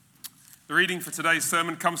The reading for today's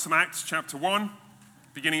sermon comes from Acts chapter 1,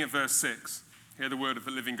 beginning at verse 6. Hear the word of the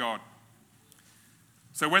living God.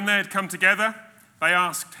 So when they had come together, they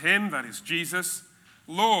asked him, that is Jesus,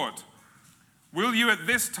 "Lord, will you at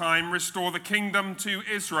this time restore the kingdom to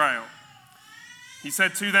Israel?" He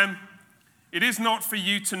said to them, "It is not for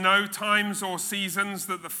you to know times or seasons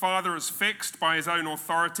that the Father has fixed by his own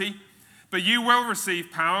authority, but you will receive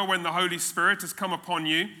power when the Holy Spirit has come upon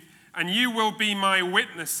you, and you will be my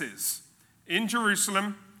witnesses in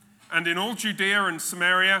Jerusalem and in all Judea and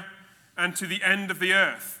Samaria and to the end of the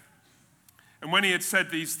earth." And when he had said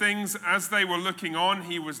these things, as they were looking on,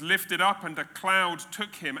 he was lifted up, and a cloud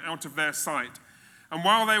took him out of their sight. And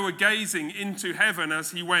while they were gazing into heaven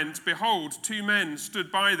as he went, behold, two men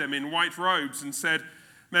stood by them in white robes and said,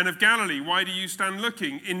 "Men of Galilee, why do you stand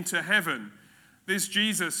looking into heaven? This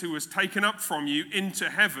Jesus who was taken up from you into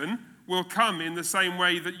heaven will come in the same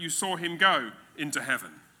way that you saw him go into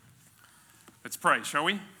heaven." Let's pray, shall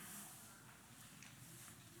we?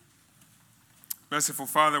 Merciful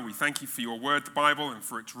Father, we thank you for your word, the Bible, and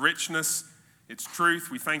for its richness, its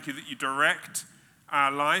truth. We thank you that you direct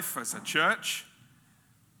our life as a church,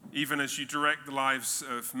 even as you direct the lives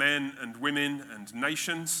of men and women and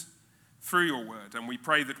nations through your word. And we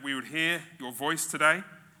pray that we would hear your voice today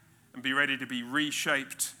and be ready to be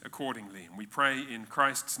reshaped accordingly. And we pray in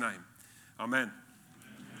Christ's name. Amen.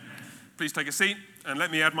 Please take a seat, and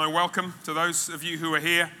let me add my welcome to those of you who are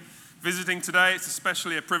here visiting today. It's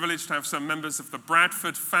especially a privilege to have some members of the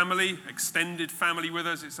Bradford family, extended family, with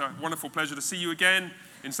us. It's a wonderful pleasure to see you again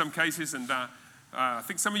in some cases, and I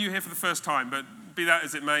think some of you are here for the first time, but be that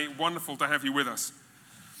as it may, wonderful to have you with us.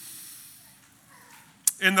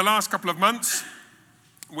 In the last couple of months,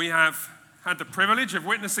 we have had the privilege of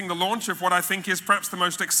witnessing the launch of what I think is perhaps the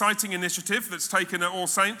most exciting initiative that's taken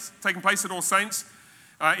place at All Saints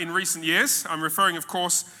in recent years. I'm referring, of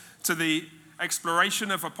course, to the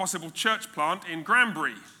exploration of a possible church plant in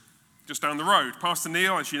Granbury, just down the road. Pastor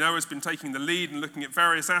Neil, as you know, has been taking the lead and looking at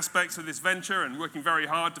various aspects of this venture and working very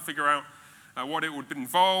hard to figure out what it would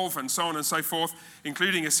involve and so on and so forth,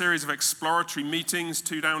 including a series of exploratory meetings,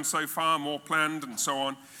 2 down so far, more planned and so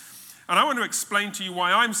on. And I want to explain to you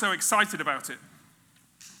why I'm so excited about it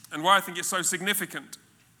and why I think it's so significant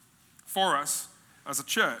for us as a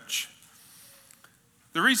church.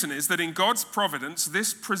 The reason is that in God's providence,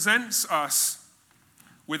 this presents us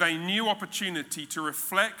with a new opportunity to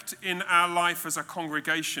reflect in our life as a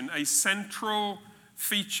congregation a central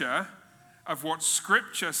feature of what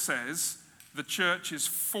Scripture says the church is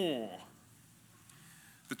for.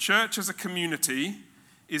 The church as a community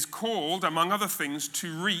is called, among other things,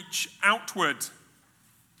 to reach outward,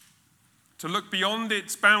 to look beyond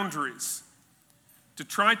its boundaries, to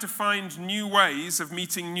try to find new ways of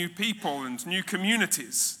meeting new people and new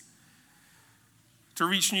communities, to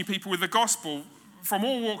reach new people with the gospel from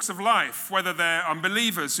all walks of life, whether they're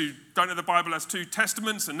unbelievers who don't know the Bible has 2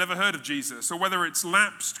 testaments and never heard of Jesus, or whether it's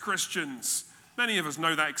lapsed Christians. Many of us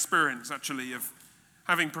know that experience, actually, of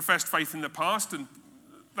having professed faith in the past and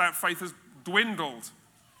that faith has dwindled.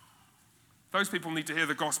 Those people need to hear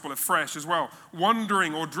the gospel afresh as well.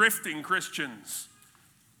 Wandering or drifting Christians,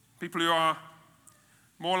 people who are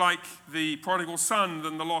more like the prodigal son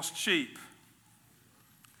than the lost sheep,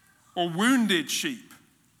 or wounded sheep,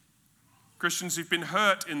 Christians who've been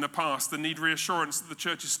hurt in the past and need reassurance that the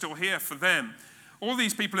church is still here for them. All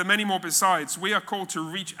these people and many more besides, we are called to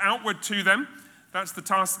reach outward to them. That's the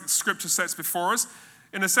task that Scripture sets before us.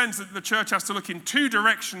 In a sense that the church has to look in 2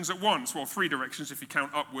 directions at once. Well, 3 directions if you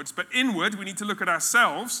count upwards. But inward, we need to look at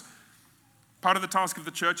ourselves. Part of the task of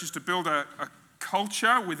the church is to build a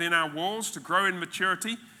culture within our walls, to grow in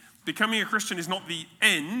maturity. Becoming a Christian is not the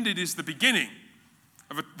end, it is the beginning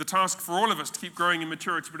of the task for all of us to keep growing in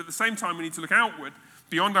maturity. But at the same time, we need to look outward,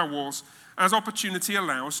 beyond our walls, as opportunity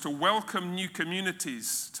allows, to welcome new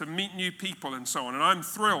communities, to meet new people and so on. And I'm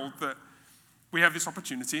thrilled that we have this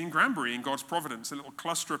opportunity in Granbury, in God's providence, a little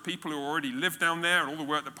cluster of people who already live down there and all the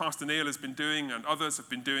work that Pastor Neil has been doing and others have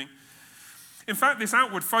been doing. In fact, this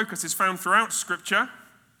outward focus is found throughout Scripture,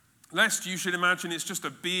 lest you should imagine it's just a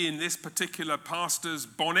bee in this particular pastor's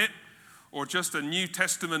bonnet or just a New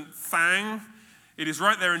Testament thing. It is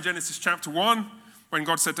right there in Genesis chapter 1 when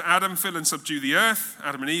God said to Adam, "Fill and subdue the earth."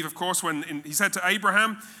 Adam and Eve, of course, he said to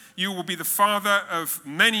Abraham, "You will be the father of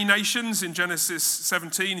many nations," in Genesis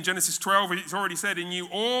 17. In Genesis 12, it's already said, "In you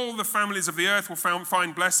all the families of the earth will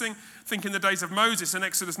find blessing." Think in the days of Moses in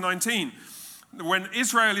Exodus 19, when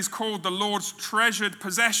Israel is called the Lord's treasured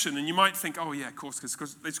possession. And you might think, oh yeah, of course,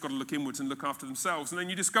 because they've just got to look inwards and look after themselves. And then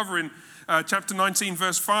you discover in chapter 19,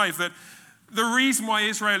 verse 5, that The reason why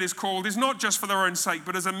Israel is called is not just for their own sake,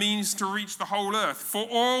 but as a means to reach the whole earth. For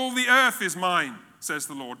all the earth is mine, says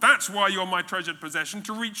the Lord. That's why you're my treasured possession,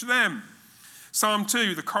 to reach them. Psalm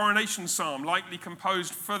 2, the coronation psalm, likely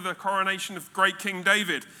composed for the coronation of great King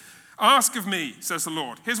David. Ask of me, says the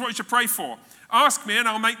Lord. Here's what you should pray for. Ask me and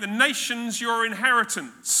I'll make the nations your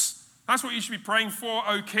inheritance. That's what you should be praying for,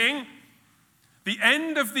 O King. The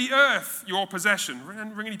end of the earth, your possession.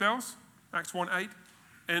 Ring any bells? Acts 1:8,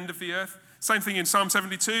 end of the earth. Same thing in Psalm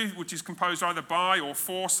 72, which is composed either by or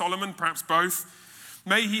for Solomon, perhaps both.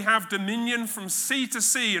 May he have dominion from sea to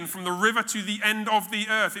sea and from the river to the end of the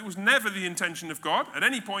earth. It was never the intention of God at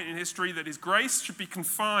any point in history that his grace should be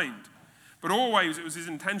confined. But always it was his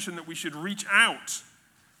intention that we should reach out.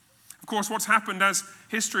 Of course, what's happened as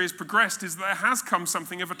history has progressed is there has come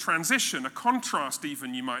something of a transition, a contrast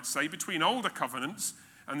even, you might say, between older covenants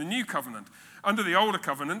and the new covenant. Under the older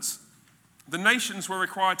covenants, the nations were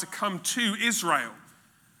required to come to Israel,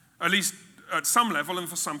 at least at some level and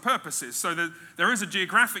for some purposes. So there is a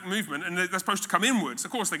geographic movement and they're supposed to come inwards. Of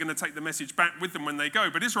course, they're going to take the message back with them when they go.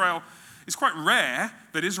 But Israel, it's quite rare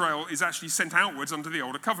that Israel is actually sent outwards under the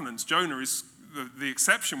older covenants. Jonah is the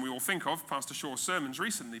exception we all think of, Pastor Shaw's sermons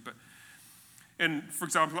recently. But for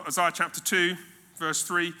example, Isaiah chapter 2, verse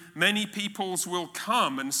 3, many peoples will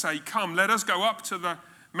come and say, come, let us go up to the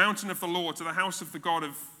mountain of the Lord, to the house of the God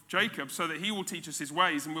of Jacob, so that he will teach us his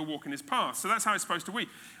ways and we'll walk in his paths. So that's how it's supposed to be.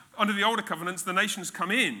 Under the older covenants, the nations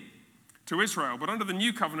come in to Israel, but under the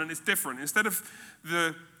new covenant, it's different. Instead of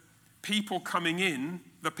the people coming in,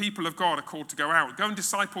 the people of God are called to go out. Go and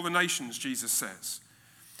disciple the nations, Jesus says.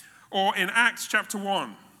 Or in Acts chapter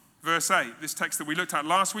 1, verse 8, this text that we looked at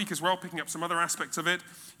last week as well, picking up some other aspects of it.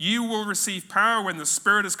 You will receive power when the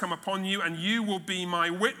Spirit has come upon you, and you will be my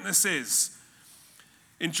witnesses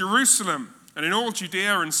in Jerusalem and in all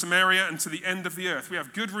Judea and Samaria and to the end of the earth. We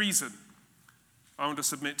have good reason, I want to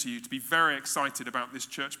submit to you, to be very excited about this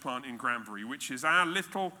church plant in Granbury, which is our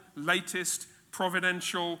little latest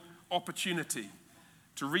providential opportunity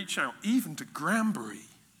to reach out even to Granbury.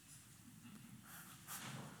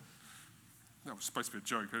 That was supposed to be a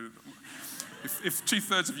joke. If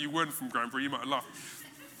 2/3 of you weren't from Granbury, you might have laughed.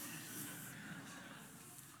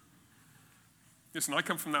 Listen, I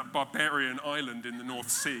come from that barbarian island in the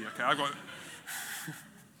North Sea. Okay,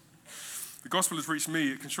 the gospel has reached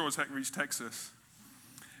me. It can sure as heck reach Texas.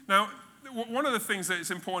 Now, one of the things that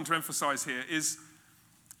is important to emphasize here is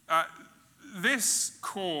this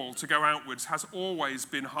call to go outwards has always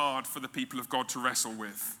been hard for the people of God to wrestle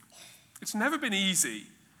with. It's never been easy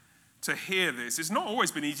to hear this. It's not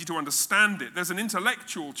always been easy to understand it. There's an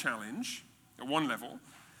intellectual challenge at one level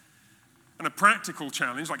and a practical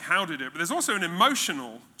challenge, like how to do it, but there's also an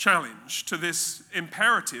emotional challenge to this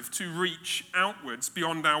imperative to reach outwards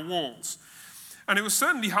beyond our walls. And it was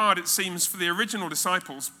certainly hard, it seems, for the original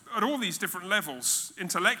disciples at all these different levels.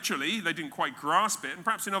 Intellectually, they didn't quite grasp it, and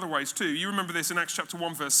perhaps in other ways too. You remember this in Acts chapter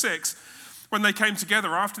 1, verse 6, when they came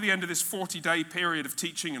together after the end of this 40-day period of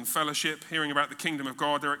teaching and fellowship, hearing about the kingdom of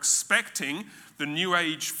God. They're expecting the new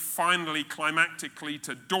age finally climactically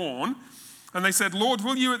to dawn. And they said, Lord,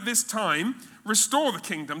 will you at this time restore the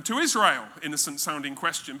kingdom to Israel? Innocent sounding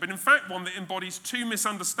question, but in fact one that embodies two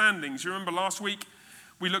misunderstandings. You remember last week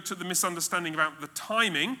we looked at the misunderstanding about the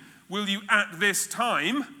timing. Will you at this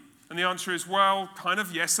time? And the answer is, well, kind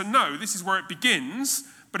of yes and no. This is where it begins,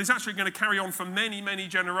 but it's actually going to carry on for many, many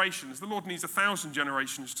generations. The Lord needs 1,000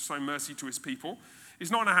 generations to show mercy to his people.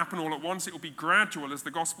 It's not going to happen all at once. It will be gradual as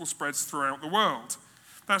the gospel spreads throughout the world.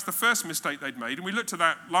 That's the first mistake they'd made, and we looked at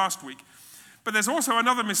that last week. But there's also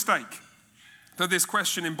another mistake that this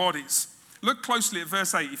question embodies. Look closely at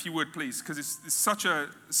verse 8, if you would, please, because it's such a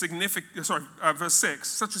significant, verse 6,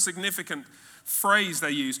 such a significant phrase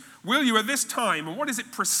they use. Will you at this time, and what is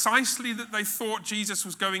it precisely that they thought Jesus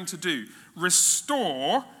was going to do?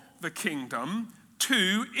 Restore the kingdom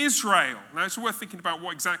to Israel. Now, it's worth thinking about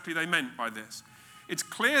what exactly they meant by this. It's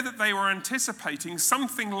clear that they were anticipating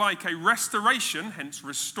something like a restoration, hence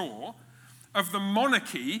restore, of the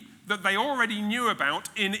monarchy that they already knew about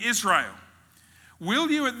in Israel.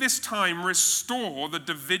 Will you at this time restore the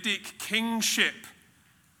Davidic kingship?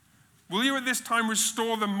 Will you at this time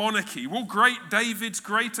restore the monarchy? Will great David's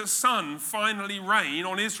greater son finally reign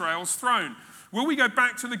on Israel's throne? Will we go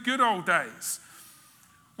back to the good old days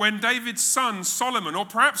when David's son Solomon, or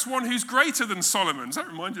perhaps one who's greater than Solomon, does that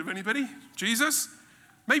remind you of anybody? Jesus?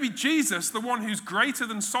 Maybe Jesus, the one who's greater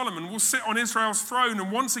than Solomon, will sit on Israel's throne,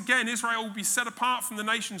 and once again Israel will be set apart from the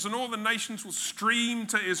nations, and all the nations will stream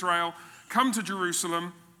to Israel, come to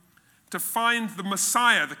Jerusalem to find the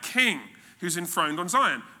Messiah, the King, who's enthroned on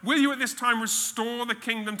Zion. Will you at this time restore the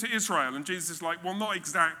kingdom to Israel? And Jesus is like, well, not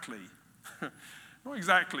exactly. Not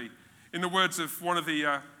exactly. In the words of one of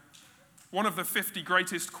the 50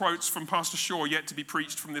 greatest quotes from Pastor Shaw yet to be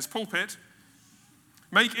preached from this pulpit,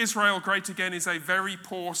 "Make Israel great again is a very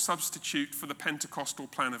poor substitute for the Pentecostal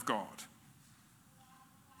plan of God."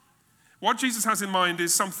 What Jesus has in mind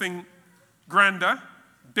is something grander,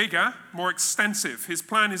 bigger, more extensive. His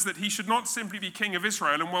plan is that he should not simply be king of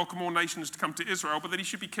Israel and welcome all nations to come to Israel, but that he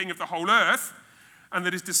should be king of the whole earth, and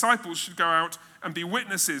that his disciples should go out and be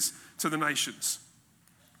witnesses to the nations.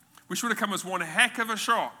 Which would have come as one heck of a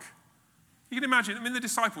shock. You can imagine, the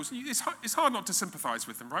disciples, it's hard not to sympathize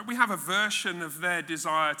with them, right? We have a version of their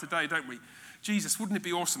desire today, don't we? Jesus, wouldn't it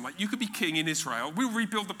be awesome? Like, you could be king in Israel. We'll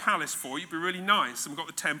rebuild the palace for you. It'd be really nice. And we've got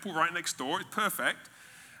the temple right next door. It's perfect.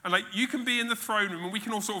 And like, you can be in the throne room and we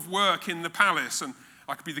can all sort of work in the palace. And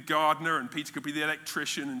I could be the gardener and Peter could be the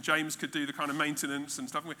electrician and James could do the kind of maintenance and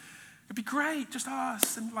stuff. It'd be great, just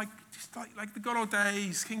us. And like the good old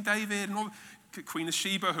days, King David and all. Queen of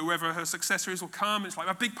Sheba, whoever her successor is, will come. It's like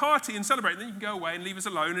a big party and celebrate. And then you can go away and leave us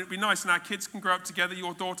alone. And it'd be nice. And our kids can grow up together.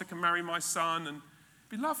 Your daughter can marry my son. And it'd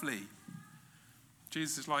be lovely.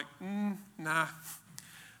 Jesus is like, nah.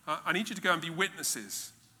 I need you to go and be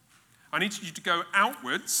witnesses. I need you to go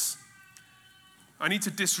outwards. I need to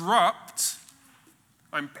disrupt.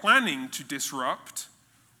 I'm planning to disrupt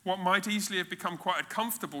what might easily have become quite a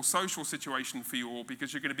comfortable social situation for you all,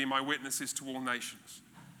 because you're going to be my witnesses to all nations.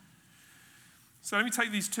 So let me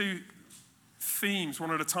take these two themes one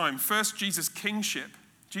at a time. First, Jesus' kingship.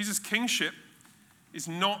 Jesus' kingship is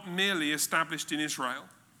not merely established in Israel.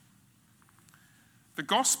 The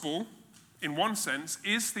gospel, in one sense,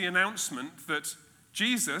 is the announcement that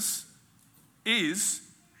Jesus is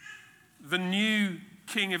the new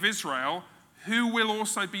king of Israel, who will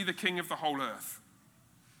also be the king of the whole earth.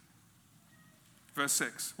 Verse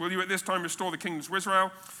 6, will you at this time restore the kingdoms of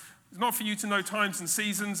Israel? It's not for you to know times and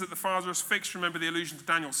seasons that the Father has fixed. Remember the allusion to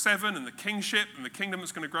Daniel 7 and the kingship and the kingdom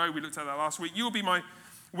that's going to grow. We looked at that last week. You will be my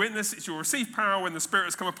witnesses. You'll receive power when the Spirit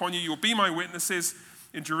has come upon you. You'll be my witnesses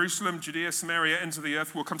in Jerusalem, Judea, Samaria, ends of the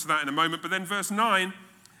earth. We'll come to that in a moment. But then verse 9,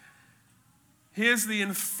 here's the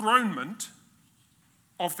enthronement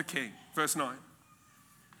of the king. Verse 9.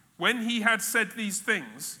 When he had said these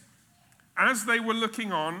things, as they were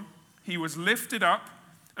looking on, he was lifted up,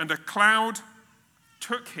 and a cloud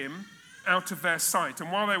took him out of their sight.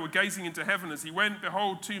 And while they were gazing into heaven as he went,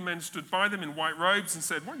 behold, two men stood by them in white robes and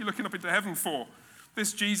said, "What are you looking up into heaven for?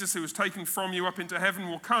 This Jesus who was taken from you up into heaven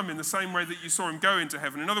will come in the same way that you saw him go into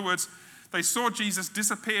heaven." In other words, they saw Jesus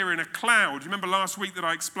disappear in a cloud. You remember last week that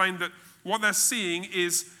I explained that what they're seeing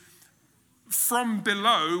is from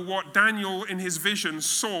below what Daniel in his vision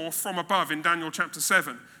saw from above in Daniel chapter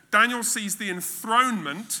 7. Daniel sees the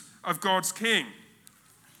enthronement of God's king.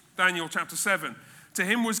 Daniel chapter 7. To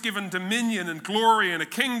him was given dominion and glory and a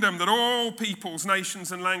kingdom that all peoples, nations,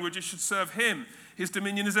 and languages should serve him. His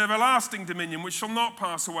dominion is everlasting dominion, which shall not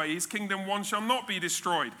pass away. His kingdom one shall not be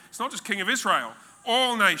destroyed. It's not just king of Israel.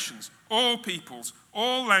 All nations, all peoples,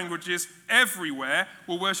 all languages, everywhere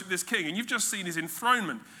will worship this king. And you've just seen his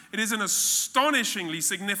enthronement. It is an astonishingly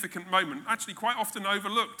significant moment, actually quite often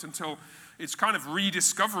overlooked until its kind of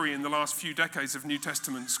rediscovery in the last few decades of New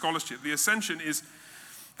Testament scholarship. The ascension is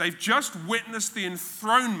they've just witnessed the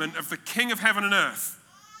enthronement of the King of heaven and earth.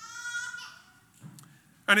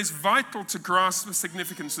 And it's vital to grasp the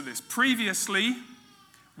significance of this. Previously,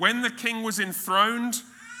 when the king was enthroned,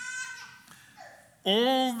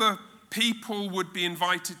 all the people would be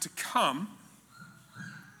invited to come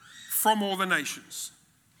from all the nations.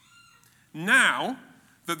 Now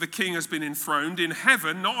that the king has been enthroned in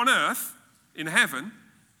heaven, not on earth, in heaven,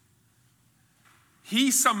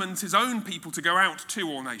 he summons his own people to go out to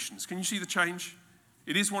all nations. Can you see the change?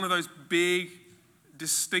 It is one of those big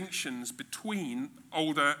distinctions between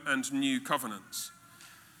older and new covenants.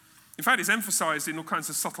 In fact, it's emphasized in all kinds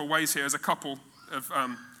of subtle ways here as a couple of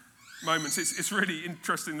moments. It's really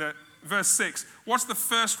interesting that verse 6, what's the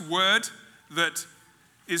first word that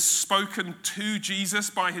is spoken to Jesus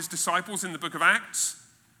by his disciples in the book of Acts?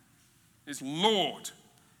 It's Lord,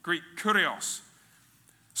 Greek kurios,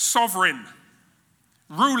 sovereign,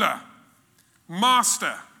 ruler,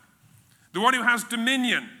 master, the one who has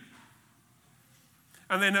dominion.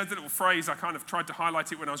 And then a little phrase, I kind of tried to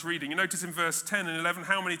highlight it when I was reading. You notice in verse 10 and 11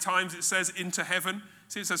 how many times it says into heaven.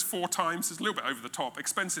 See, it says 4 times. It's a little bit over the top.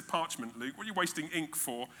 Expensive parchment, Luke. What are you wasting ink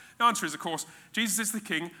for? The answer is, of course, Jesus is the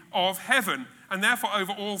King of heaven, and therefore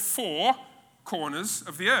over all 4 corners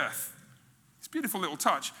of the earth. It's a beautiful little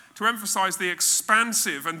touch to emphasize the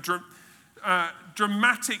expansive and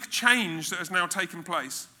dramatic change that has now taken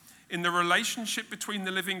place in the relationship between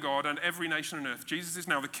the living God and every nation on earth. Jesus is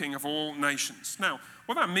now the King of all nations. Now,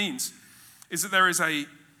 what that means is that there is a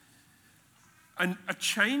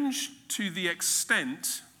change to the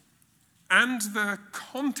extent and the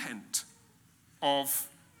content of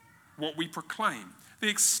what we proclaim. The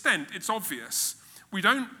extent, it's obvious. We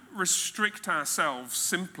don't restrict ourselves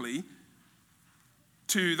simply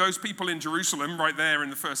to those people in Jerusalem right there in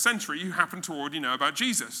the first century who happen to already know about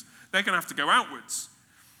Jesus. They're going to have to go outwards.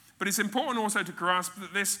 But it's important also to grasp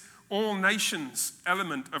that this all nations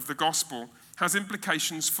element of the gospel has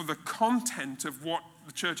implications for the content of what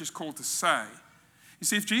the church is called to say. You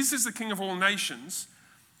see, if Jesus is the King of all nations,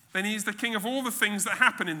 then he is the King of all the things that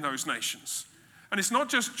happen in those nations. And it's not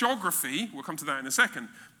just geography, we'll come to that in a second,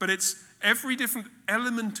 but it's every different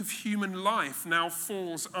element of human life now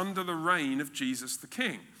falls under the reign of Jesus the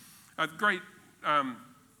King. A great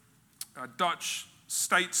Dutch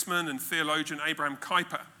statesman and theologian, Abraham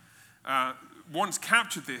Kuyper, once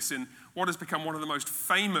captured this in what has become one of the most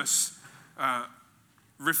famous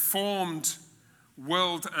reformed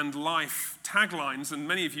world and life taglines, and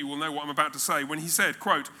many of you will know what I'm about to say, when he said,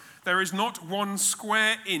 quote, "There is not 1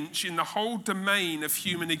 square inch in the whole domain of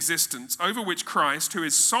human existence over which Christ, who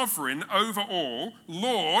is sovereign over all,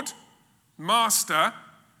 Lord, Master,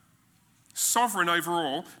 sovereign over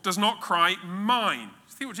all, does not cry, mine."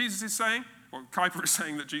 See what Jesus is saying? What Kuyper is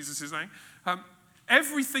saying that Jesus is saying?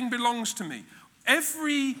 Everything belongs to me.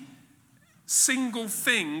 Every single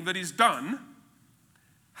thing that is done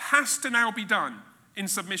has to now be done in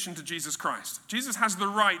submission to Jesus Christ. Jesus has the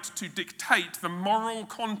right to dictate the moral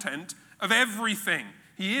content of everything.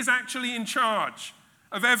 He is actually in charge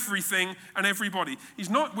of everything and everybody.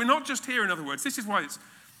 We're not just here, in other words. This is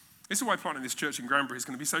why planting this church in Granbury is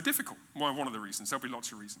going to be so difficult. Well, one of the reasons. There'll be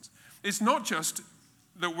lots of reasons. It's not just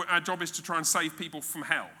that our job is to try and save people from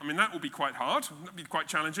hell. I mean, that will be quite hard. That'll be quite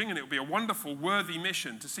challenging, and it will be a wonderful, worthy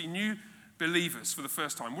mission to see new believers for the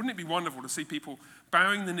first time. Wouldn't it be wonderful to see people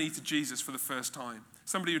bowing the knee to Jesus for the first time?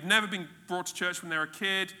 Somebody who'd never been brought to church when they were a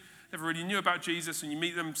kid, never really knew about Jesus, and you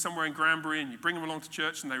meet them somewhere in Granbury and you bring them along to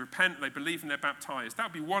church and they repent, they believe, and they're baptized. That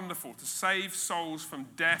would be wonderful to save souls from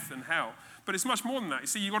death and hell. But it's much more than that. You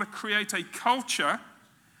see, you've got to create a culture.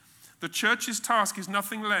 The church's task is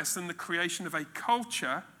nothing less than the creation of a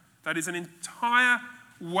culture that is an entire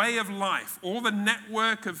way of life, all the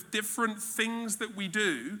network of different things that we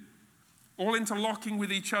do, all interlocking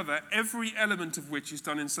with each other, every element of which is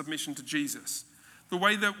done in submission to Jesus. The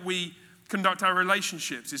way that we conduct our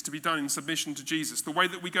relationships is to be done in submission to Jesus. The way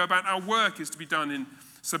that we go about our work is to be done in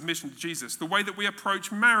submission to Jesus. The way that we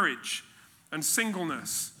approach marriage and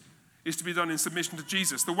singleness is to be done in submission to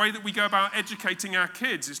Jesus. The way that we go about educating our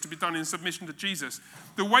kids is to be done in submission to Jesus.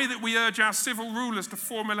 The way that we urge our civil rulers to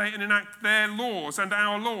formulate and enact their laws and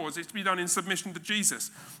our laws is to be done in submission to Jesus.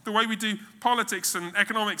 The way we do politics and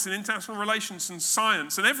economics and international relations and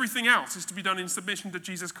science and everything else is to be done in submission to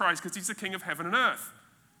Jesus Christ, because he's the King of heaven and earth.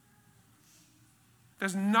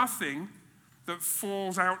 There's nothing that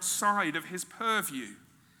falls outside of his purview.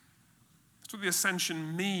 That's what the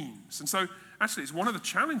ascension means. And so actually, it's one of the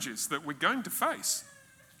challenges that we're going to face.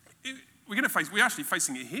 We're actually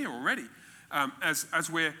facing it here already,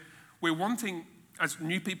 as we're wanting, as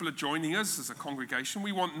new people are joining us as a congregation,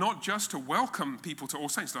 we want not just to welcome people to All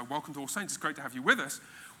Saints. Like, welcome to All Saints, it's great to have you with us.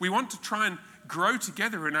 We want to try and grow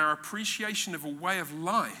together in our appreciation of a way of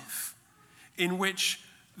life in which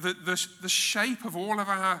the shape of all of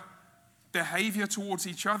our behavior towards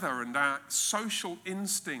each other and our social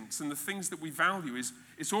instincts and the things that we value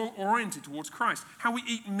is all oriented towards Christ. How we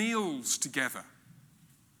eat meals together,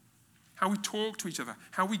 how we talk to each other,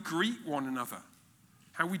 how we greet one another,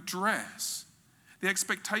 how we dress, the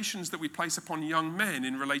expectations that we place upon young men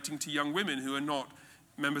in relating to young women who are not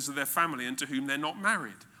members of their family and to whom they're not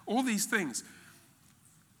married. All these things.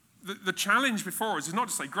 The challenge before us is not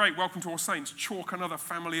to say, great, welcome to All Saints, chalk another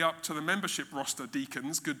family up to the membership roster,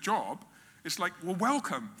 deacons, good job. It's like, well,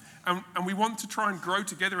 welcome. And we want to try and grow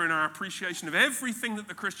together in our appreciation of everything that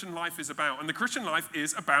the Christian life is about. And the Christian life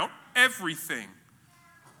is about everything,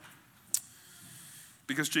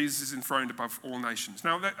 because Jesus is enthroned above all nations.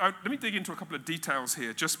 Now, let me dig into a couple of details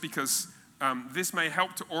here, just because this may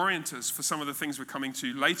help to orient us for some of the things we're coming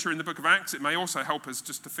to later in the book of Acts. It may also help us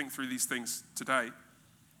just to think through these things today.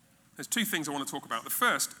 There's 2 things I want to talk about. The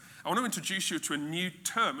first, I want to introduce you to a new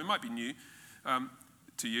term. It might be new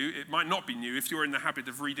to you. It might not be new if you're in the habit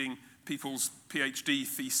of reading people's PhD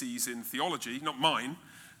theses in theology, not mine.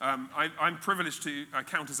 I'm privileged to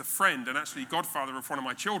count as a friend and actually godfather of one of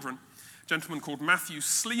my children, a gentleman called Matthew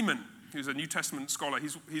Sleeman, who's a New Testament scholar.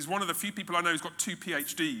 He's one of the few people I know who's got 2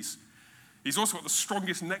 PhDs. He's also got the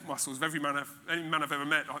strongest neck muscles of any man I've ever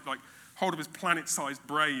met, like hold of his planet-sized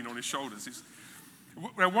brain on his shoulders.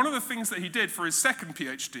 Now, one of the things that he did for his second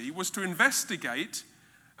PhD was to investigate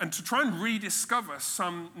and to try and rediscover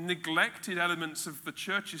some neglected elements of the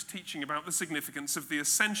church's teaching about the significance of the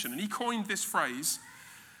ascension. And he coined this phrase,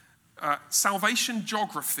 salvation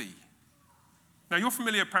geography. Now, you're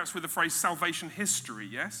familiar perhaps with the phrase salvation history,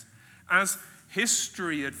 yes? As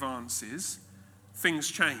history advances, things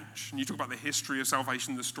change. And you talk about the history of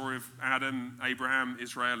salvation, the story of Adam, Abraham,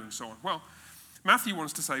 Israel, and so on. Well, Matthew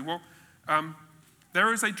wants to say,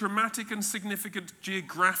 there is a dramatic and significant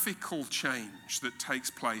geographical change that takes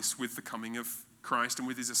place with the coming of Christ and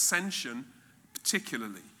with his ascension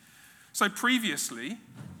particularly. So previously,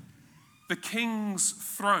 the king's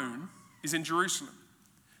throne is in Jerusalem.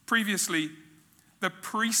 Previously, the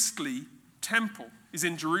priestly temple is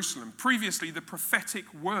in Jerusalem. Previously, the prophetic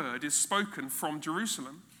word is spoken from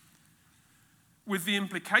Jerusalem, with the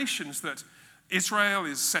implications that Israel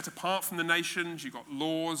is set apart from the nations. You've got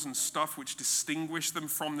laws and stuff which distinguish them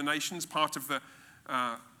from the nations. Part of the,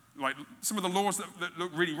 like some of the laws that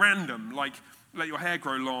look really random, like let your hair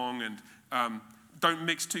grow long and don't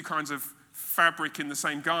mix two kinds of fabric in the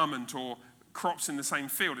same garment or crops in the same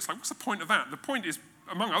field. It's like, what's the point of that? The point is,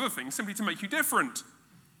 among other things, simply to make you different,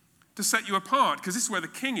 to set you apart, because this is where the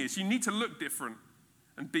king is. You need to look different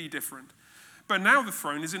and be different. But now the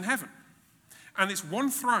throne is in heaven. And it's one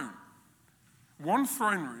throne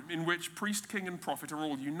room in which priest, king, and prophet are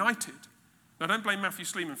all united. Now, don't blame Matthew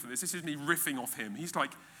Sleeman for this. This isn't me riffing off him. He's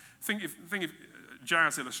like, think of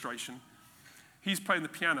jazz illustration. He's playing the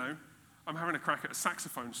piano. I'm having a crack at a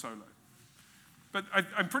saxophone solo. But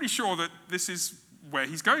I'm pretty sure that this is where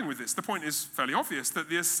he's going with this. The point is fairly obvious, that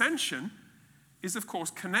the ascension is, of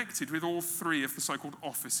course, connected with all three of the so-called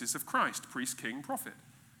offices of Christ: priest, king, prophet.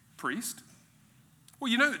 Priest?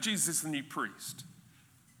 Well, you know that Jesus is the new priest.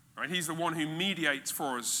 Right? He's the one who mediates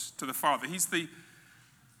for us to the Father. He's the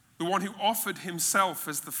one who offered himself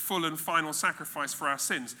as the full and final sacrifice for our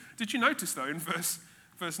sins. Did you notice, though, in verse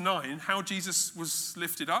 9, how Jesus was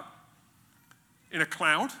lifted up? In a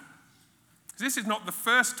cloud. This is not the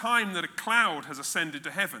first time that a cloud has ascended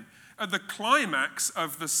to heaven. At the climax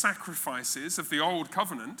of the sacrifices of the Old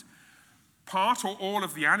Covenant, part or all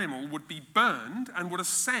of the animal would be burned and would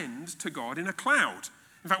ascend to God in a cloud.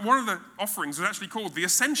 In fact, one of the offerings was actually called the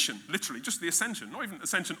ascension, literally, just the ascension, not even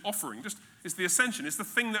ascension offering, just it's the ascension. It's the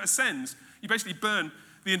thing that ascends. You basically burn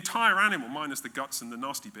the entire animal, minus the guts and the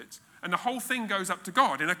nasty bits, and the whole thing goes up to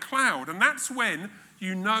God in a cloud, and that's when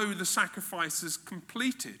you know the sacrifice is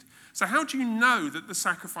completed. So how do you know that the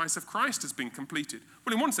sacrifice of Christ has been completed?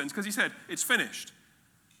 Well, in one sense, because he said, it's finished.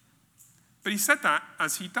 But he said that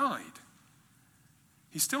as he died.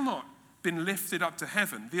 He's still not been lifted up to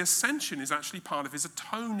heaven. The ascension is actually part of his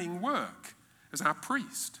atoning work as our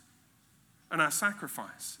priest and our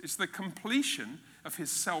sacrifice. It's the completion of his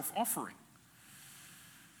self-offering.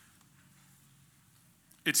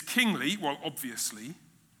 It's kingly, well, obviously,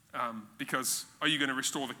 because are you going to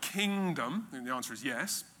restore the kingdom? And the answer is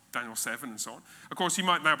yes. Daniel 7 and so on. Of course, you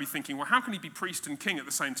might now be thinking, well, how can he be priest and king at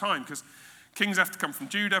the same time? Because kings have to come from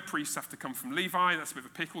Judah, priests have to come from Levi. That's a bit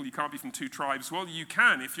of a pickle. You can't be from two tribes. Well, you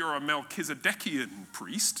can if you're a Melchizedekian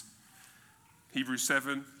priest. Hebrews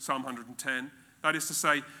 7, Psalm 110. That is to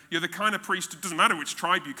say, you're the kind of priest, it doesn't matter which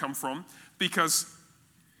tribe you come from, because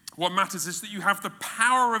what matters is that you have the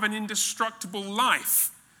power of an indestructible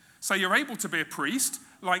life. So you're able to be a priest,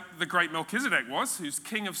 like the great Melchizedek was, who's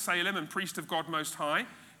king of Salem and priest of God Most High,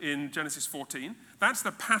 in Genesis 14. That's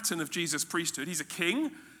the pattern of Jesus' priesthood. He's a king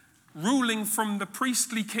ruling from the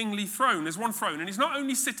priestly kingly throne. There's one throne, and he's not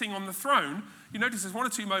only sitting on the throne. You notice there's one or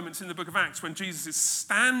two moments in the book of Acts when Jesus is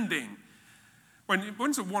standing.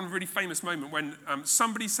 When's one really famous moment when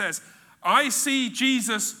somebody says, I see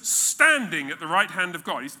Jesus standing at the right hand of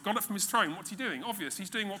God. He's got up from his throne. What's he doing? Obvious. He's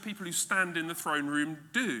doing what people who stand in the throne room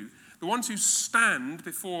do. The ones who stand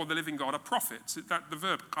before the living God are prophets. The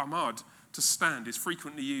verb qamad, to stand, is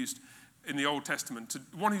frequently used in the Old Testament.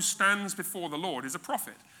 The one who stands before the Lord is a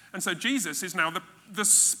prophet. And so Jesus is now the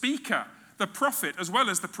speaker, the prophet, as well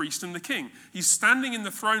as the priest and the king. He's standing in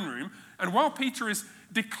the throne room, and while Peter is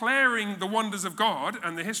declaring the wonders of God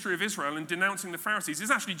and the history of Israel and denouncing the Pharisees,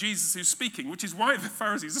 it's actually Jesus who's speaking, which is why the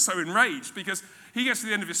Pharisees are so enraged, because he gets to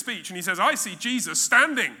the end of his speech and he says, I see Jesus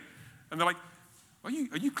standing. And they're like, are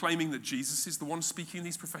you claiming that Jesus is the one speaking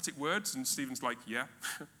these prophetic words? And Stephen's like, yeah.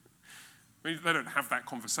 I mean, they don't have that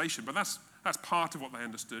conversation, but that's part of what they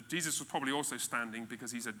understood. Jesus was probably also standing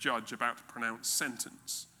because he's a judge about to pronounce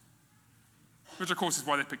sentence, which, of course, is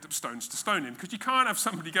why they picked up stones to stone him, because you can't have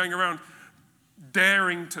somebody going around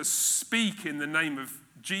daring to speak in the name of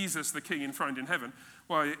Jesus, the King enthroned in heaven.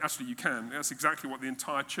 Well, actually, you can. That's exactly what the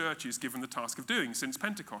entire church is given the task of doing since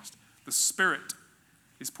Pentecost. The Spirit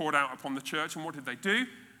is poured out upon the church. And what did they do?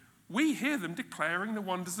 We hear them declaring the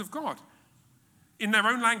wonders of God. In their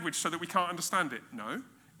own language so that we can't understand it? No,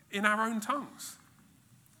 in our own tongues.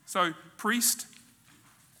 So priest,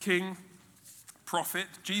 king, prophet,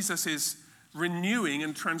 Jesus is renewing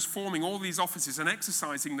and transforming all these offices and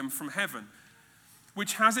exercising them from heaven,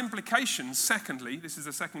 which has implications. Secondly, this is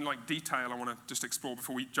the second detail I want to just explore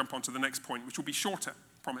before we jump on to the next point, which will be shorter,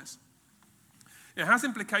 promise. It has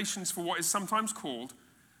implications for what is sometimes called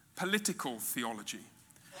political theology.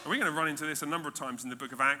 And we're going to run into this a number of times in the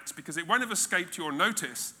book of Acts because it won't have escaped your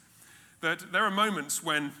notice that there are moments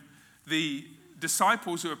when the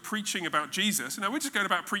disciples who are preaching about Jesus, we're just going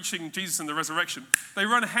about preaching Jesus and the resurrection, they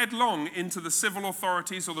run headlong into the civil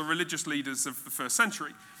authorities or the religious leaders of the first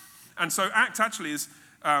century. And so Acts actually is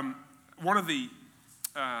one of the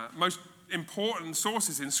most important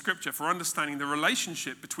sources in Scripture for understanding the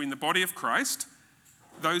relationship between the body of Christ,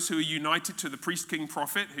 those who are united to the priest, king,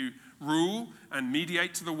 prophet, who rule and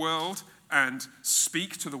mediate to the world and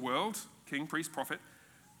speak to the world, king, priest, prophet,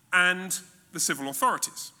 and the civil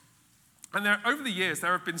authorities. And over the years,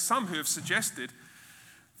 there have been some who have suggested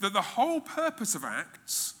that the whole purpose of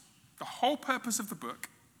Acts, the whole purpose of the book,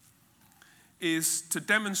 is to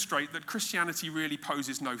demonstrate that Christianity really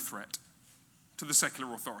poses no threat to the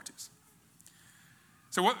secular authorities.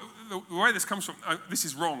 So the way this comes from, this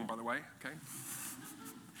is wrong, by the way, okay?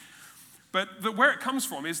 But where it comes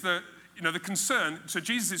from is the concern, so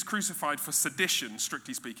Jesus is crucified for sedition,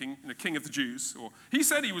 strictly speaking, king of the Jews, or he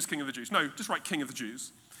said he was king of the Jews. No, just write king of the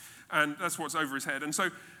Jews. And that's what's over his head. And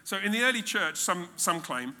so in the early church, some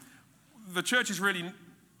claim, the church is really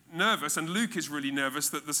nervous, and Luke is really nervous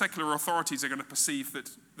that the secular authorities are going to perceive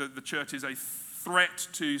that the church is a threat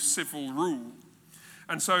to civil rule.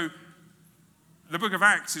 And so the book of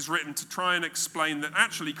Acts is written to try and explain that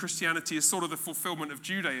actually Christianity is sort of the fulfillment of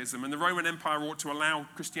Judaism, and the Roman Empire ought to allow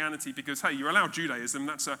Christianity because, hey, you allow Judaism,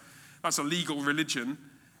 that's a legal religion,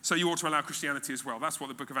 so you ought to allow Christianity as well. That's what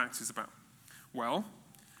the book of Acts is about. Well,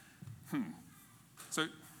 so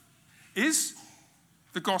is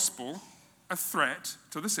the gospel a threat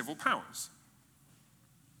to the civil powers?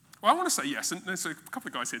 Well, I want to say yes, and there's a couple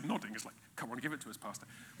of guys here nodding. It's like, come on, give it to us, Pastor.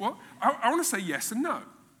 Well, I want to say yes and no.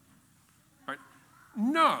 Right?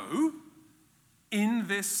 No, in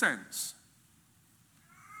this sense.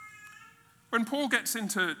 When Paul gets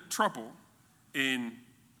into trouble in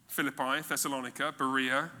Philippi, Thessalonica,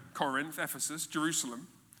 Berea, Corinth, Ephesus, Jerusalem,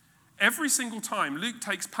 every single time Luke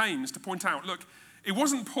takes pains to point out, look, it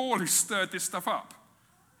wasn't Paul who stirred this stuff up.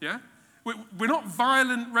 Yeah? We're not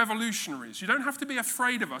violent revolutionaries. You don't have to be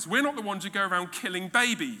afraid of us. We're not the ones who go around killing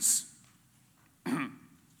babies.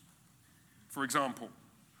 For example.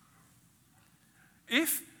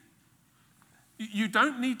 If you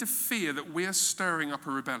don't need to fear that we're stirring up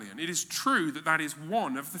a rebellion. It is true that that is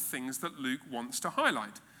one of the things that Luke wants to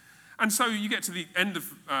highlight. And so you get to the end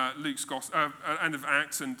of Luke's end of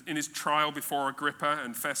Acts, and in his trial before Agrippa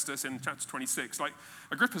and Festus in chapter 26,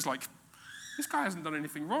 Agrippa's like, this guy hasn't done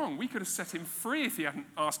anything wrong. We could have set him free if he hadn't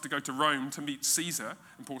asked to go to Rome to meet Caesar.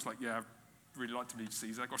 And Paul's like, yeah, I'd really like to meet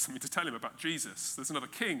Caesar. I've got something to tell him about Jesus. There's another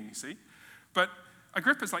king, you see. But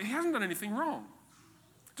Agrippa's like, he hasn't done anything wrong.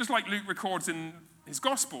 Just like Luke records in his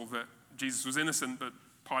gospel that Jesus was innocent, but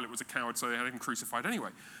Pilate was a coward, so they had him crucified anyway.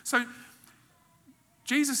 So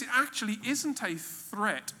Jesus actually isn't a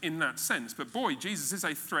threat in that sense. But boy, Jesus is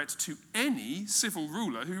a threat to any civil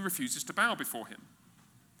ruler who refuses to bow before him.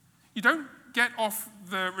 You don't get off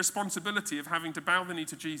the responsibility of having to bow the knee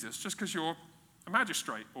to Jesus just because you're a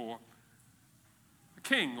magistrate or a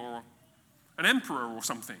king or an emperor or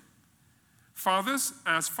something. Fathers,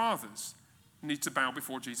 as fathers, need to bow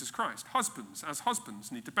before Jesus Christ. Husbands, as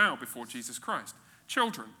husbands, need to bow before Jesus Christ.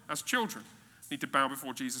 Children, as children, need to bow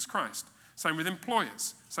before Jesus Christ. Same with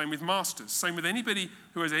employers, same with masters, same with anybody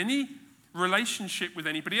who has any relationship with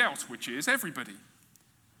anybody else, which is everybody.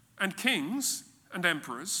 And kings and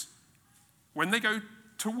emperors, when they go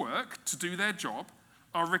to work to do their job,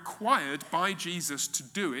 are required by Jesus to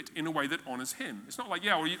do it in a way that honors him. It's not like,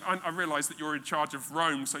 yeah, well, I realize that you're in charge of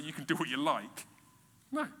Rome, so you can do what you like.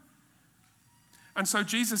 No. And so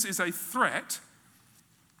Jesus is a threat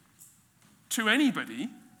to anybody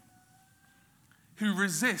who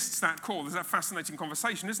resists that call. There's that fascinating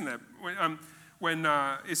conversation, isn't there? When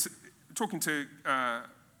it's talking to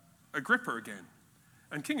Agrippa again.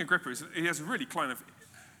 And King Agrippa, he has a really kind of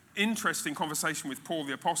interesting conversation with Paul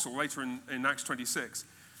the Apostle later in Acts 26.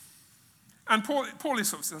 And Paul is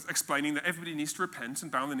sort of explaining that everybody needs to repent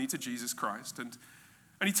and bow the knee to Jesus Christ. And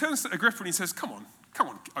he turns to Agrippa and he says, come on,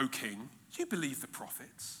 O king, you believe the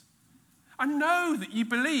prophets. I know that you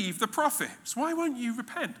believe the prophets. Why won't you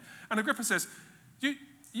repent? And Agrippa says,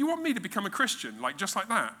 You want me to become a Christian, just like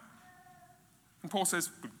that? And Paul says,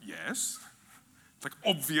 yes. It's like,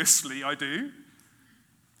 obviously I do.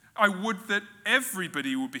 I would that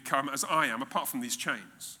everybody would become as I am, apart from these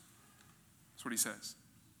chains. That's what he says.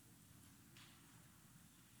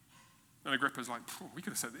 And Agrippa's like, we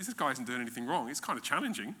could have said, this guy isn't doing anything wrong. It's kind of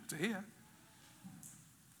challenging to hear.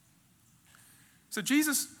 So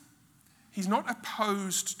Jesus, he's not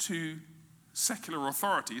opposed to secular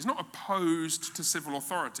authority. He's not opposed to civil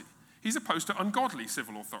authority. He's opposed to ungodly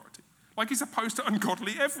civil authority. Like he's opposed to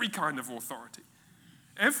ungodly every kind of authority.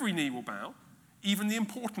 Every knee will bow, even the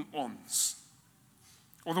important ones,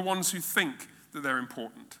 or the ones who think that they're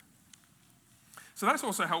important. So that's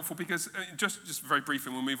also helpful because, just very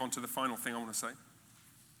briefly, we'll move on to the final thing I want to say.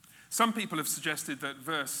 Some people have suggested that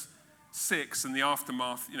verse 6 and the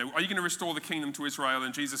aftermath, are you going to restore the kingdom to Israel?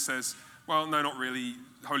 And Jesus says, well, no, not really.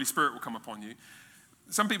 The Holy Spirit will come upon you.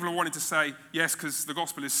 Some people are wanting to say, yes, because the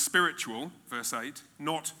gospel is spiritual, verse 8,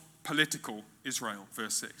 not political Israel,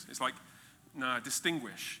 verse 6. It's like, no,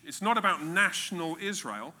 distinguish. It's not about national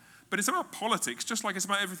Israel, but it's about politics, just like it's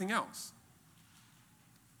about everything else.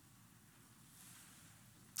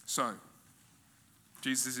 So,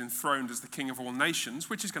 Jesus is enthroned as the King of all nations,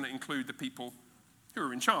 which is going to include the people who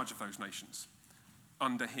are in charge of those nations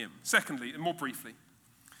under him. Secondly, and more briefly,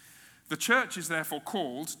 the church is therefore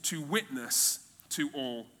called to witness to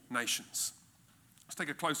all nations. Let's take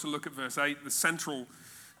a closer look at verse 8, the central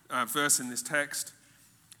verse in this text.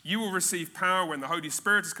 You will receive power when the Holy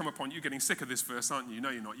Spirit has come upon you. You're getting sick of this verse, aren't you? No,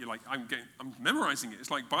 you're not. You're like, I'm memorizing it.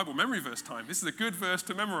 It's like Bible memory verse time. This is a good verse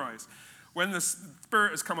to memorize. When the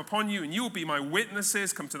Spirit has come upon you, and you will be my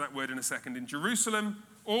witnesses, come to that word in a second, in Jerusalem,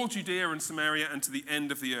 all Judea and Samaria, and to the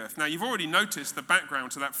end of the earth. Now, you've already noticed the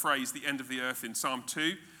background to that phrase, the end of the earth, in Psalm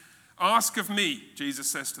 2. Ask of me, Jesus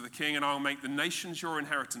says to the king, and I'll make the nations your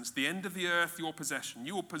inheritance, the end of the earth your possession.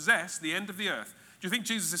 You will possess the end of the earth. Do you think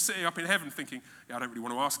Jesus is sitting up in heaven thinking, I don't really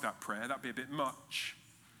want to ask that prayer, that'd be a bit much?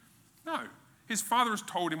 No. His Father has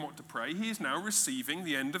told him what to pray. He is now receiving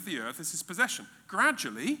the end of the earth as his possession.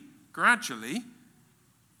 Gradually,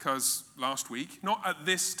 because last week, not at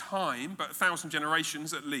this time, but 1,000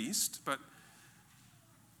 generations at least, but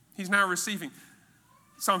he's now receiving.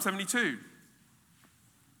 Psalm 72.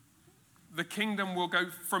 The kingdom will go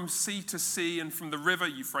from sea to sea and from the river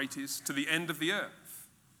Euphrates to the end of the earth.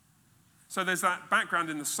 So there's that background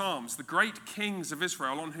in the Psalms, the great kings of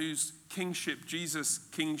Israel on whose kingship Jesus'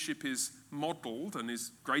 kingship is modeled and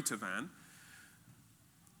is greater than.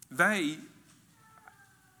 They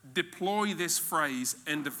deploy this phrase,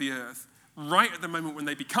 end of the earth, right at the moment when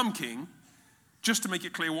they become king, just to make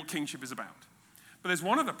it clear what kingship is about. But there's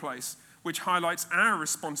one other place which highlights our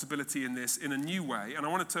responsibility in this in a new way, and I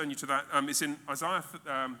want to turn you to that. It's in Isaiah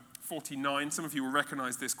 49. Some of you will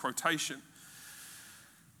recognize this quotation.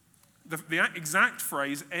 The exact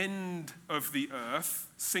phrase, end of the earth,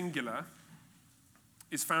 singular,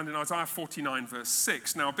 is found in Isaiah 49, verse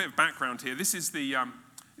 6. Now, a bit of background here. This is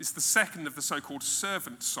it's the second of the so-called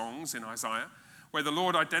servant songs in Isaiah, where the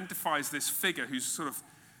Lord identifies this figure who's sort of,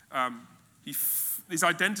 his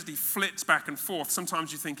identity flits back and forth.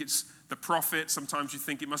 Sometimes you think it's the prophet, sometimes you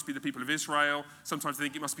think it must be the people of Israel, sometimes you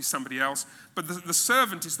think it must be somebody else. But the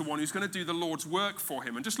servant is the one who's going to do the Lord's work for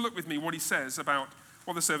him. And just look with me what he says about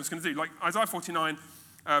what the servant's going to do. Like Isaiah 49,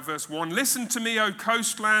 verse 1, listen to me, O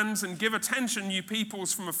coastlands, and give attention, you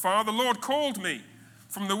peoples from afar. The Lord called me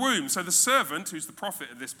from the womb. So the servant, who's the prophet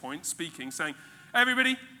at this point, speaking, saying,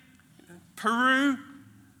 everybody, Peru,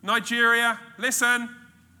 Nigeria, listen,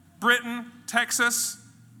 Britain, Texas,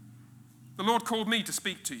 the Lord called me to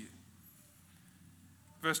speak to you.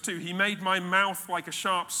 Verse 2, he made my mouth like a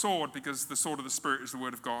sharp sword, because the sword of the Spirit is the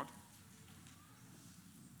word of God.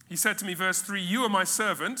 He said to me, verse 3, you are my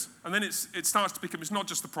servant. And then it starts to become, it's not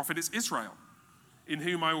just the prophet, it's Israel, in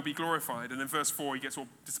whom I will be glorified. And then verse 4, he gets all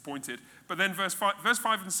disappointed. But then verse 5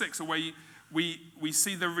 and 6 are where we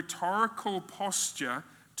see the rhetorical posture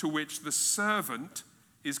to which the servant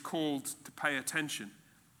is called to pay attention.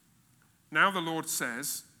 Now the Lord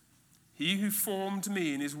says, he who formed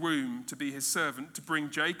me in his womb to be his servant, to bring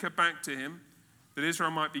Jacob back to him, that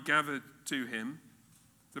Israel might be gathered to him.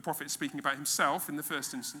 The prophet is speaking about himself in the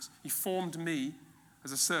first instance. He formed me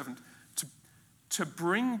as a servant to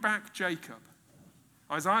bring back Jacob.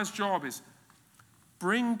 Isaiah's job is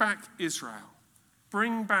bring back Israel.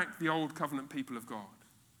 Bring back the old covenant people of God.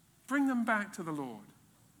 Bring them back to the Lord.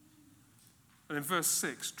 And in verse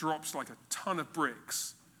 6, drops like a ton of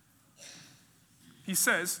bricks. He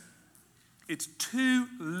says, it's too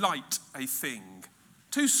light a thing,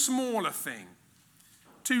 too small a thing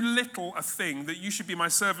too little a thing that you should be my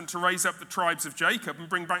servant to raise up the tribes of Jacob and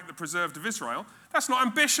bring back the preserved of Israel. That's not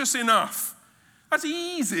ambitious enough. That's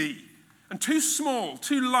easy. And too small,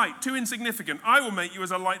 too light, too insignificant. I will make you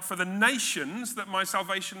as a light for the nations that my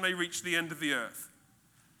salvation may reach the end of the earth.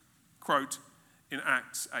 Quote in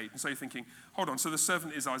Acts 8. And so you're thinking, hold on, so the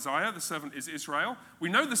servant is Isaiah, the servant is Israel. We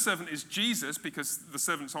know the servant is Jesus because the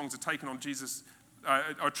servant songs are taken on Jesus, are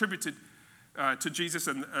attributed to Jesus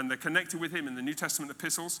and they're connected with him in the New Testament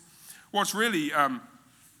epistles. What's really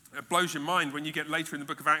blows your mind when you get later in the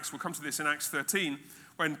book of Acts, we'll come to this in Acts 13,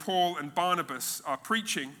 when Paul and Barnabas are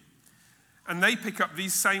preaching, and they pick up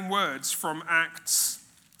these same words from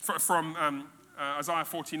Isaiah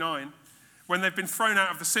 49, when they've been thrown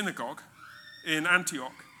out of the synagogue in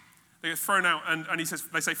Antioch. They get thrown out, and they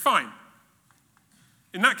say, fine.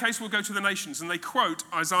 In that case, we'll go to the nations. And they quote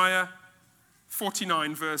Isaiah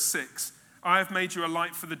 49, verse 6. I have made you a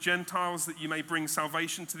light for the Gentiles that you may bring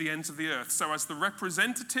salvation to the ends of the earth. So as the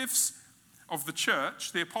representatives of the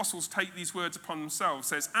church, the apostles take these words upon themselves.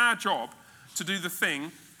 So it's our job to do the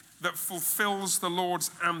thing that fulfills the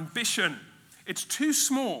Lord's ambition. It's too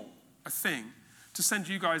small a thing to send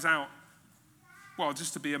you guys out, well,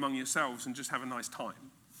 just to be among yourselves and just have a nice time.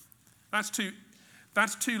 That's too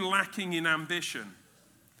lacking in ambition.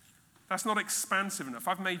 That's not expansive enough.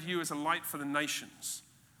 I've made you as a light for the nations,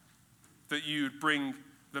 that you would bring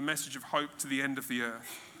the message of hope to the end of the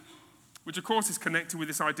earth, which of course is connected with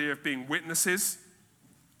this idea of being witnesses.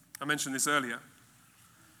 I mentioned this earlier.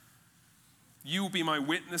 You will be my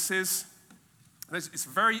witnesses. It's a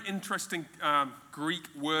very interesting Greek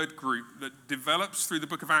word group that develops through the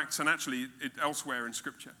book of Acts and actually elsewhere in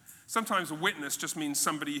Scripture. Sometimes a witness just means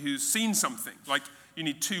somebody who's seen something, like you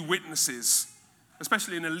need two witnesses,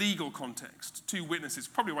 especially in a legal context. Two witnesses,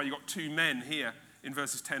 probably why you got two men here in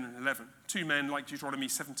verses 10 and 11. Two men, like Deuteronomy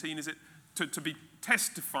 17, is it? To be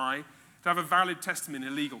testify, to have a valid testimony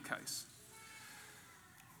in a legal case.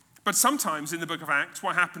 But sometimes in the book of Acts,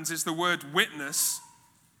 what happens is the word witness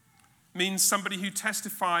means somebody who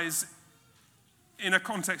testifies in a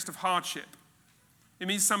context of hardship. It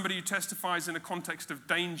means somebody who testifies in a context of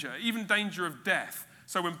danger, even danger of death.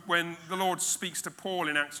 So when the Lord speaks to Paul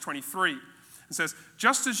in Acts 23 and says,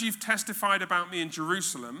 just as you've testified about me in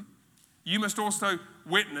Jerusalem, you must also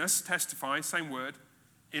witness, testify, same word,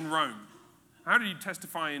 in Rome. How did you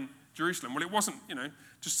testify in Jerusalem? Well, it wasn't,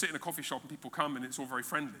 just sit in a coffee shop and people come and it's all very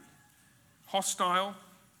friendly. Hostile,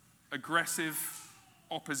 aggressive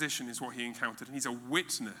opposition is what he encountered, and he's a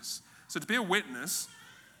witness. So to be a witness,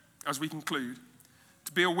 as we conclude,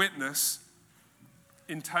 to be a witness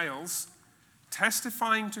entails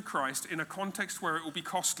testifying to Christ in a context where it will be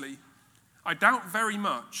costly. I doubt very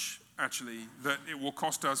much, actually, that it will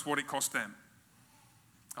cost us what it cost them.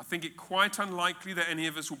 I think it quite unlikely that any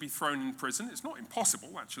of us will be thrown in prison. It's not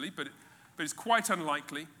impossible, actually, but it's quite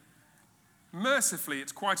unlikely. Mercifully,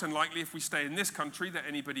 it's quite unlikely if we stay in this country that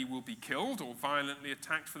anybody will be killed or violently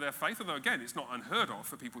attacked for their faith, although again, it's not unheard of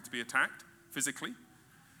for people to be attacked physically.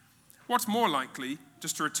 What's more likely,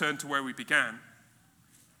 just to return to where we began,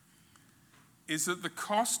 is that the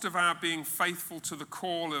cost of our being faithful to the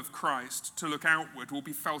call of Christ to look outward will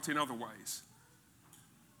be felt in other ways.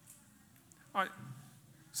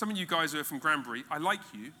 Some of you guys who are from Granbury, I like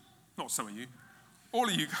you, not some of you, all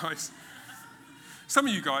of you guys. Some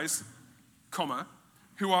of you guys, comma,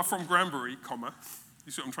 who are from Granbury, comma,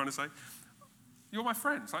 you see what I'm trying to say? You're my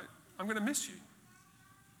friends. I'm going to miss you.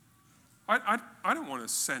 I don't want to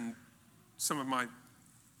send some of my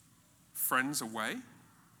friends away.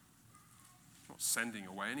 Not sending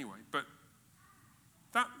away anyway, but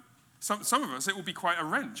that some of us, it will be quite a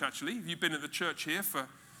wrench, actually. If you've been at the church here for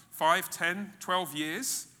 5, 10, 12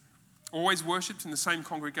 years, always worshipped in the same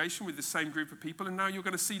congregation with the same group of people, and now you're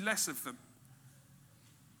going to see less of them.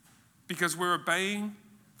 Because we're obeying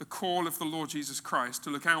the call of the Lord Jesus Christ to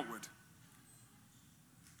look outward.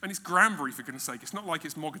 And it's Granbury, for goodness sake. It's not like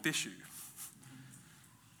it's Mogadishu.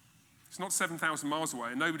 It's not 7,000 miles away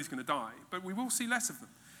and nobody's going to die. But we will see less of them.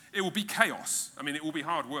 It will be chaos. I mean, it will be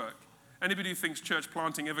hard work. Anybody who thinks church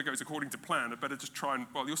planting ever goes according to plan had better just try and,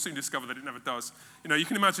 well, you'll soon discover that it never does. You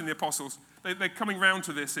can imagine the apostles. They're coming round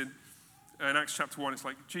to this in Acts chapter 1. It's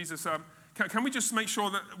like, Jesus, can we just make sure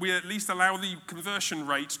that we at least allow the conversion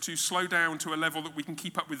rate to slow down to a level that we can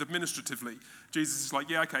keep up with administratively? Jesus is like,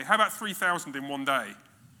 yeah, okay, how about 3,000 in one day?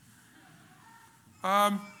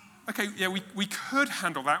 Okay, yeah, we could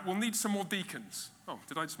handle that. We'll need some more deacons. Oh,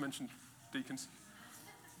 did I just mention deacons?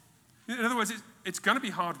 In other words, it's going to be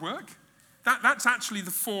hard work. That's actually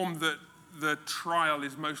the form that the trial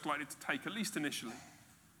is most likely to take, at least initially.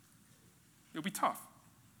 It'll be tough.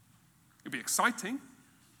 It'll be exciting.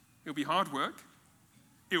 It'll be hard work.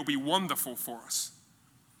 It will be wonderful for us.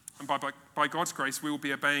 And by God's grace, we will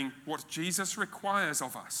be obeying what Jesus requires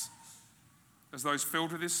of us as those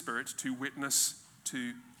filled with his Spirit to witness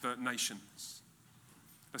to the nations.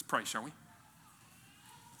 Let's pray, shall we?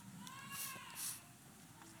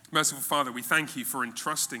 Merciful Father, we thank you for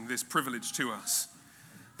entrusting this privilege to us,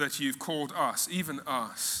 that you've called us, even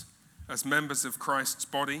us, as members of Christ's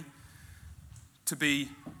body, to be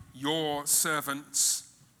your servants,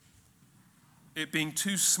 it being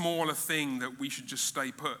too small a thing that we should just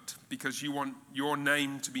stay put because you want your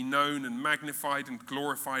name to be known and magnified and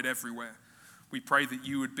glorified everywhere. We pray that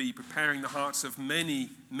you would be preparing the hearts of many,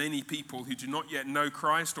 many people who do not yet know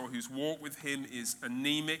Christ or whose walk with him is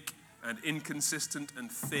anemic and inconsistent and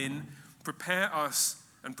thin. Prepare us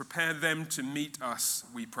and prepare them to meet us,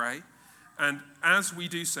 we pray. And as we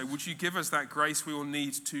do so, would you give us that grace we will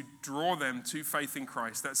need to draw them to faith in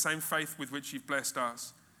Christ, that same faith with which you've blessed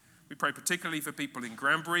us. We pray particularly for people in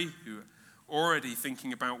Granbury who are already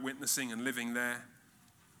thinking about witnessing and living there.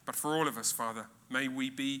 But for all of us, Father, may we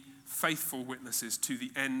be faithful witnesses to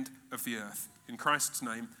the end of the earth. In Christ's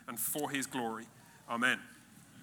name and for his glory. Amen.